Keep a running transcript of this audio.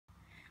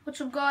What's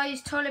up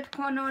guys, Tyler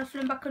Picano, I'm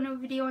filming back on another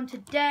video, and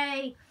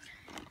today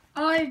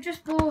I've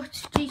just bought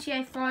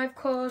GTA 5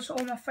 because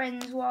all my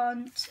friends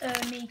want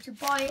me to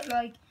buy it,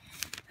 like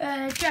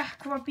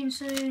Jack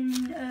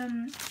Robinson,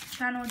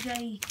 Channel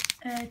J,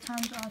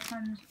 times R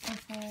times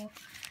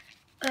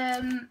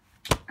 4.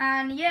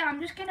 And yeah, I'm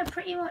just going to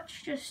pretty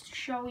much just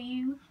show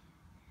you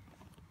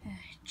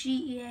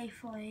GTA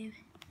 5.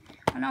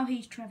 I know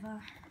he's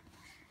Trevor,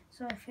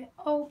 so if we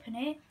open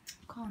it,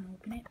 can't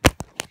open it.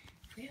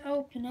 If we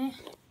open it,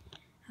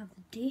 have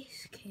the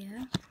disc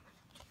here,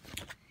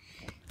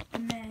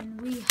 and then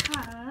we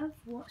have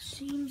what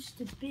seems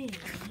to be,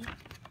 if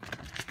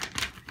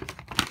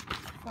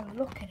I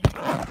look at it,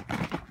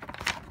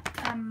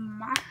 a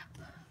map.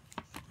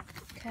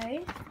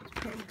 Okay, it's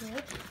pretty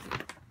good.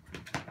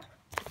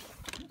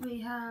 We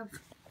have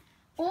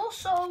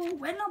also,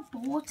 when I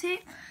bought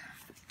it,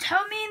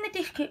 tell me in the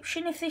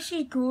description if this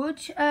is good.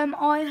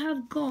 I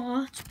have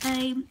got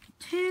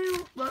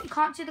two, well, you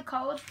can't see the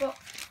codes, but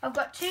I've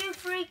got 2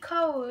 free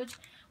codes,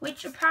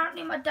 which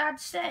apparently my dad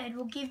said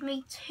will give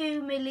me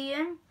 2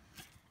 million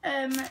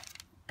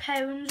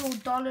pounds or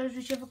dollars,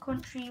 whichever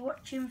country you're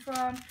watching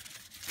from.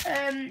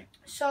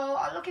 So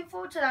I'm looking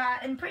forward to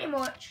that, and pretty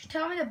much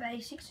tell me the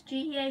basics of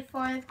GTA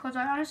 5, because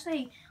I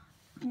honestly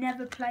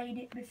never played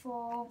it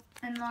before,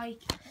 and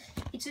like,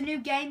 it's a new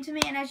game to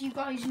me, and as you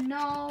guys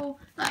know,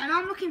 like, and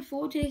I'm looking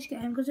forward to this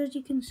game because as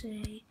you can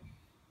see,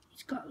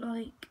 it's got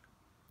like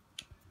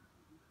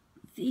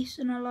this,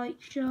 and I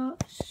like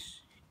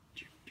shots.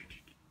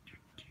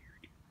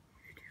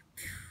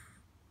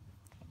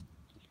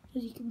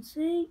 As you can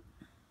see.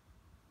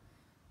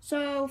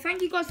 So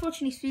thank you guys for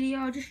watching this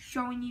video, just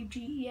showing you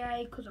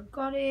GTA because I've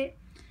got it.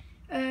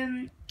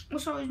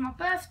 Also, it was my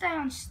birthday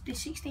on the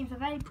 16th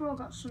of April. I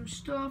got some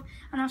stuff,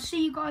 and I'll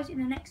see you guys in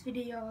the next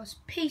videos.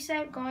 Peace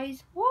out,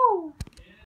 guys. Woo!